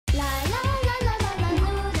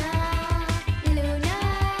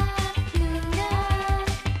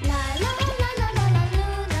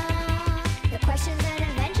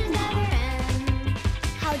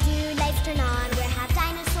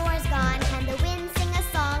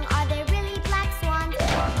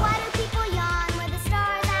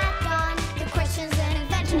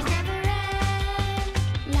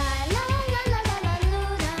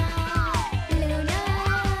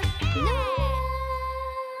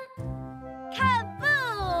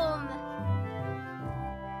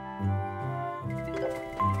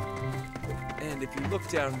Look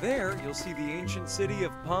down there, you'll see the ancient city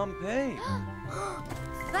of Pompeii.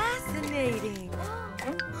 Fascinating.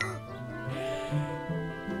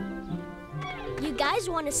 You guys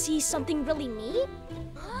want to see something really neat?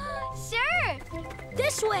 Sure!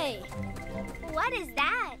 This way! What is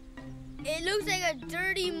that? It looks like a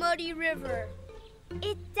dirty, muddy river.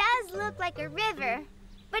 It does look like a river,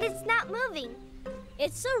 but it's not moving.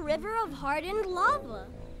 It's a river of hardened lava.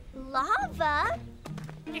 Lava?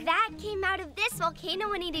 That came out of this volcano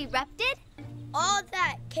when it erupted? All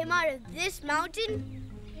that came out of this mountain?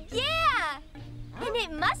 Yeah! And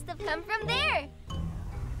it must have come from there.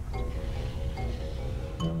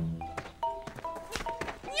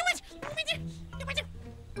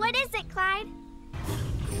 What is it, Clyde?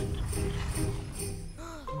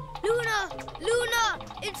 Luna! Luna!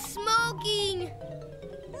 It's smoking!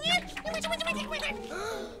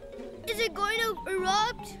 Is it going to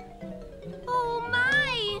erupt? Oh,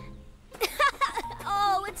 my!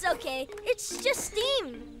 Oh, it's okay. It's just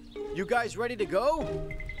steam. You guys ready to go?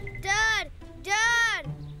 Dad! Dad!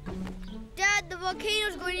 Dad, the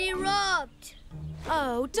volcano's going to erupt!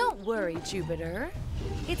 Oh, don't worry, Jupiter.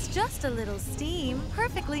 It's just a little steam,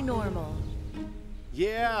 perfectly normal.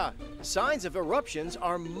 Yeah, signs of eruptions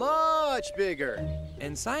are much bigger.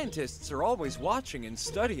 And scientists are always watching and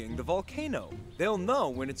studying the volcano. They'll know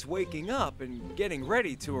when it's waking up and getting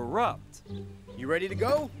ready to erupt. You ready to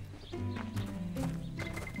go?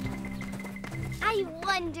 I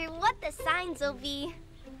wonder what the signs will be.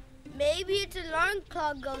 Maybe its alarm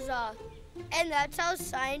clock goes off. And that's how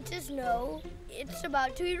scientists know it's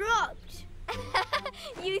about to erupt.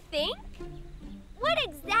 You think? What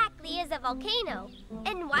exactly is a volcano?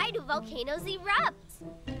 And why do volcanoes erupt?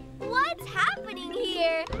 What's happening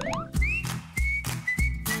here?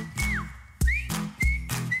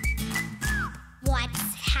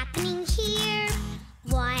 What's happening here?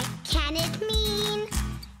 What can it mean?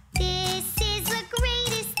 This is the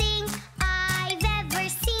greatest thing I've ever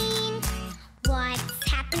seen.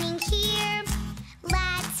 What's happening here?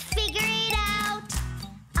 Let's figure it out.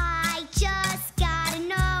 I just gotta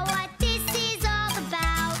know what this is all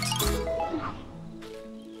about.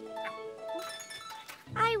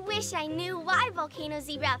 I wish I knew why volcanoes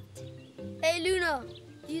erupt. Hey, Luna,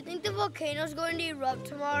 do you think the volcano's going to erupt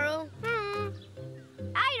tomorrow?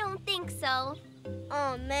 I don't think so.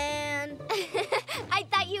 Oh, man. I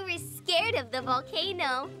thought you were scared of the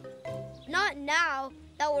volcano. Not now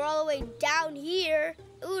that we're all the way down here.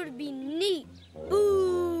 It would be neat.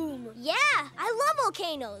 Boom! Yeah, I love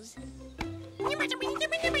volcanoes.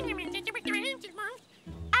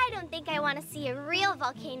 I don't think I want to see a real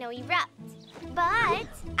volcano erupt. But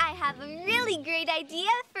I have a really great idea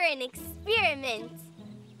for an experiment.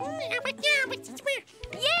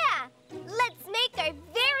 Yeah! Let's make our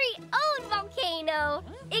very own volcano.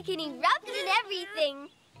 It can erupt and everything.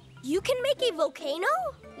 You can make a volcano?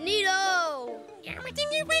 Neato!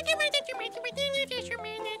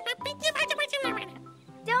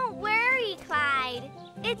 Don't worry, Clyde.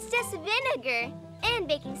 It's just vinegar and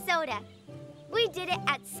baking soda. We did it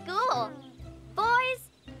at school. Boys,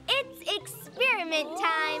 it's experiment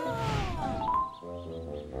time.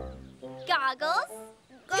 Goggles?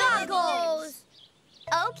 Goggles!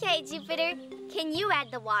 Okay, Jupiter. Can you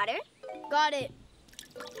add the water? Got it.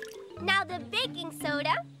 Now the baking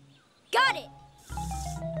soda. Got it.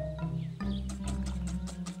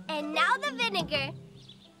 And now the vinegar.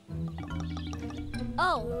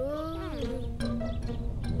 Oh.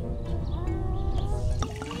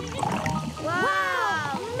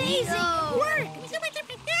 Wow! Amazing work!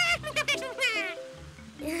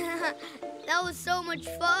 That was so much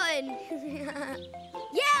fun.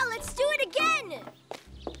 Yeah, let's do it again.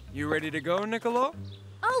 You ready to go, Niccolo?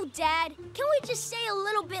 Oh, Dad, can we just stay a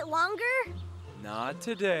little bit longer? Not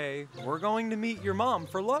today. We're going to meet your mom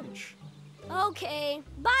for lunch. Okay.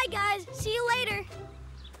 Bye, guys. See you later.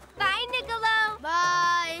 Bye, Niccolo.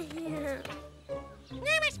 Bye.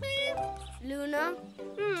 Luna,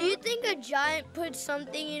 do you think a giant put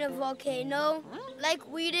something in a volcano? Like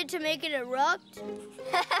we did to make it erupt?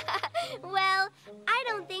 Well, I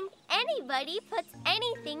don't think anybody puts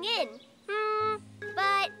anything in.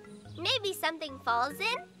 But maybe something falls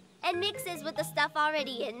in and mixes with the stuff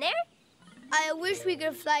already in there? I wish we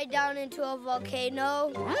could fly down into a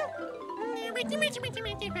volcano.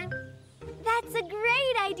 That's a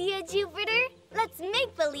great idea, Jupiter. Let's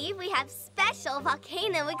make believe we have special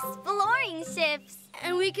volcano exploring ships.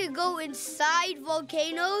 And we could go inside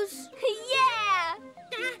volcanoes? Yeah!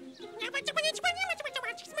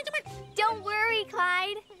 Don't worry,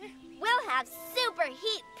 Clyde. We'll have super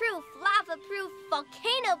heat-proof, lava-proof,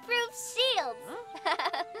 volcano-proof shields.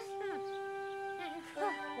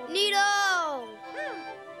 Neato!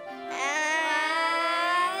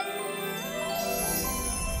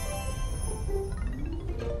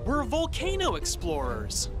 volcano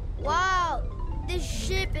explorers. Wow, this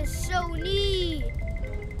ship is so neat.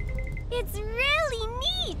 It's really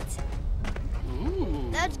neat. Ooh.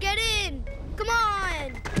 Let's get in. Come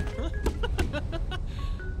on.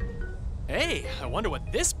 Hey, I wonder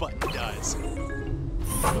what this button does.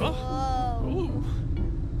 Oh. Whoa. Ooh.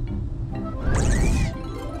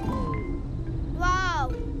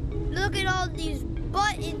 Wow, look at all these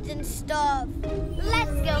buttons and stuff.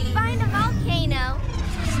 Let's go find a volcano.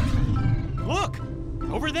 Look,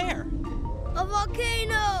 over there. A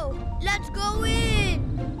volcano. Let's go in.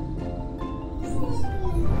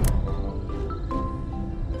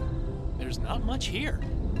 There's not much here.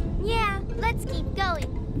 Yeah, let's keep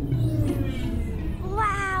going.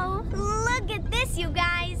 Wow, look at this, you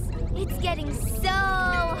guys. It's getting so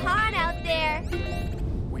hot out there.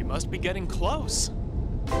 We must be getting close.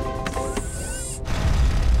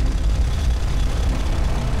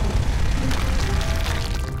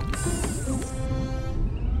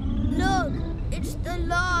 Look, it's the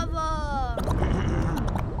lava.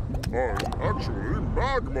 I'm actually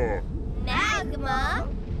magma. Magma?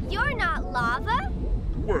 You're not lava?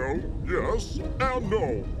 Well, yes and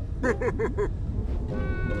no.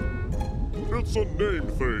 It's a name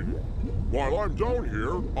thing. While I'm down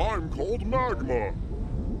here, I'm called magma.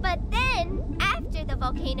 But then, after the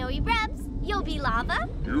volcano erupts, you'll be lava?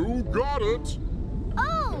 You got it.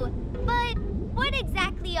 Oh, but what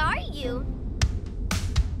exactly are you?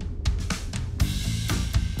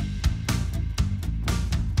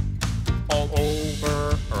 All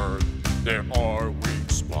over Earth, there are weak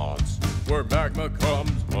spots where magma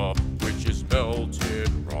comes up, which is melted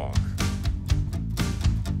rock.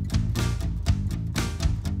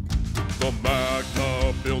 The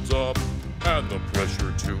magma builds up, and the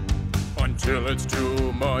pressure too, until it's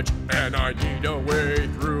too much, and I need a way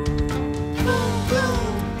through. Boom,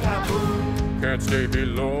 boom, kaboom. Can't stay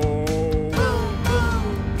below. Boom,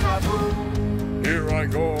 boom, kaboom. Here I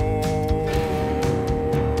go.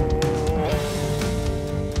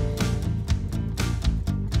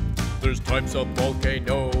 There's types of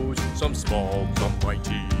volcanoes, some small, some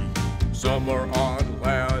mighty. Some are on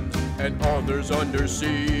land and others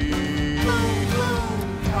undersea. Boom,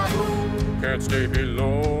 boom, kaboom. Can't stay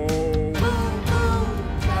below. Boom,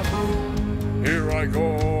 boom, kaboom. Here I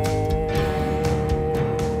go.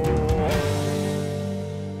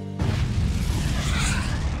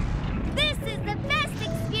 This is the best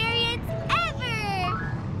experience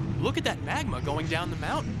ever! Look at that magma going down the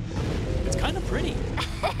mountain. It's kind of pretty.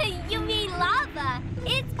 You mean lava?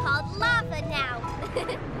 It's called lava now.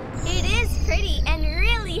 It is pretty and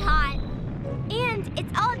really hot. And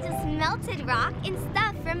it's all just melted rock and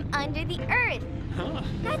stuff from under the earth. Huh.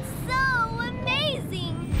 That's so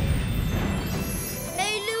amazing!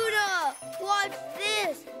 Hey, Luna, watch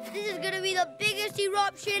this. This is gonna be the biggest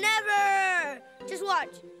eruption ever. Just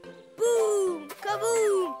watch. Boom,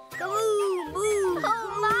 kaboom, kaboom, boom.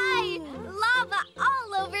 Oh my! Lava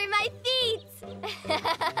all over my feet!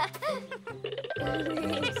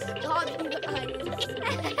 Stop, you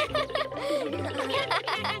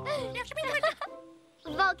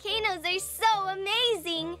Volcanoes are so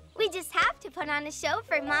amazing! We just have to put on a show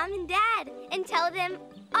for Mom and Dad and tell them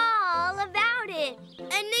all about it.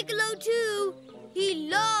 And Niccolo, too. He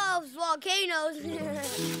loves volcanoes.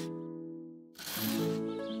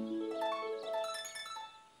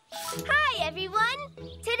 Hi, everyone!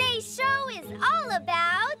 Today's show is all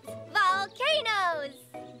about volcanoes!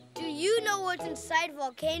 Do you know what's inside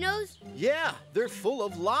volcanoes? Yeah, they're full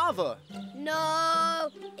of lava. No,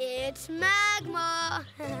 it's magma.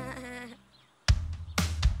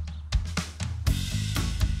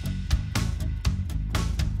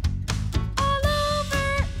 All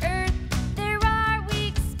over Earth, there are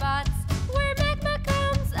weak spots where magma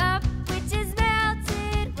comes up, which is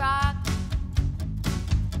melted rock.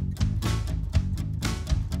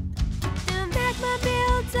 The magma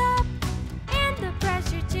builds up, and the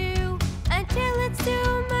pressure too, until it's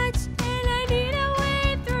too much, and I need a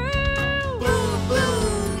way through. Boom,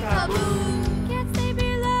 boom, kaboom. Can't stay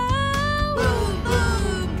below.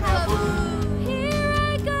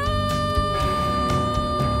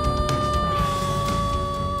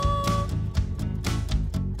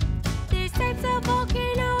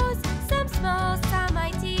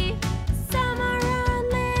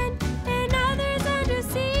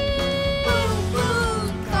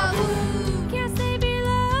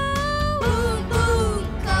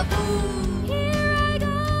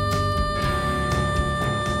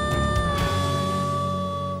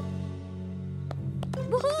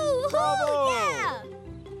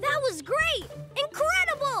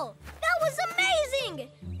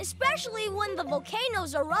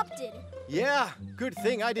 volcano's erupted. Yeah, good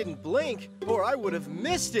thing I didn't blink, or I would have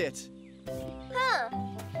missed it. Huh.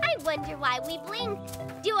 I wonder why we blink.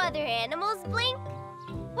 Do other animals blink?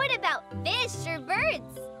 What about fish or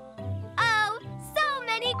birds? Oh, so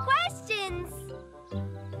many questions!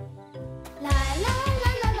 La la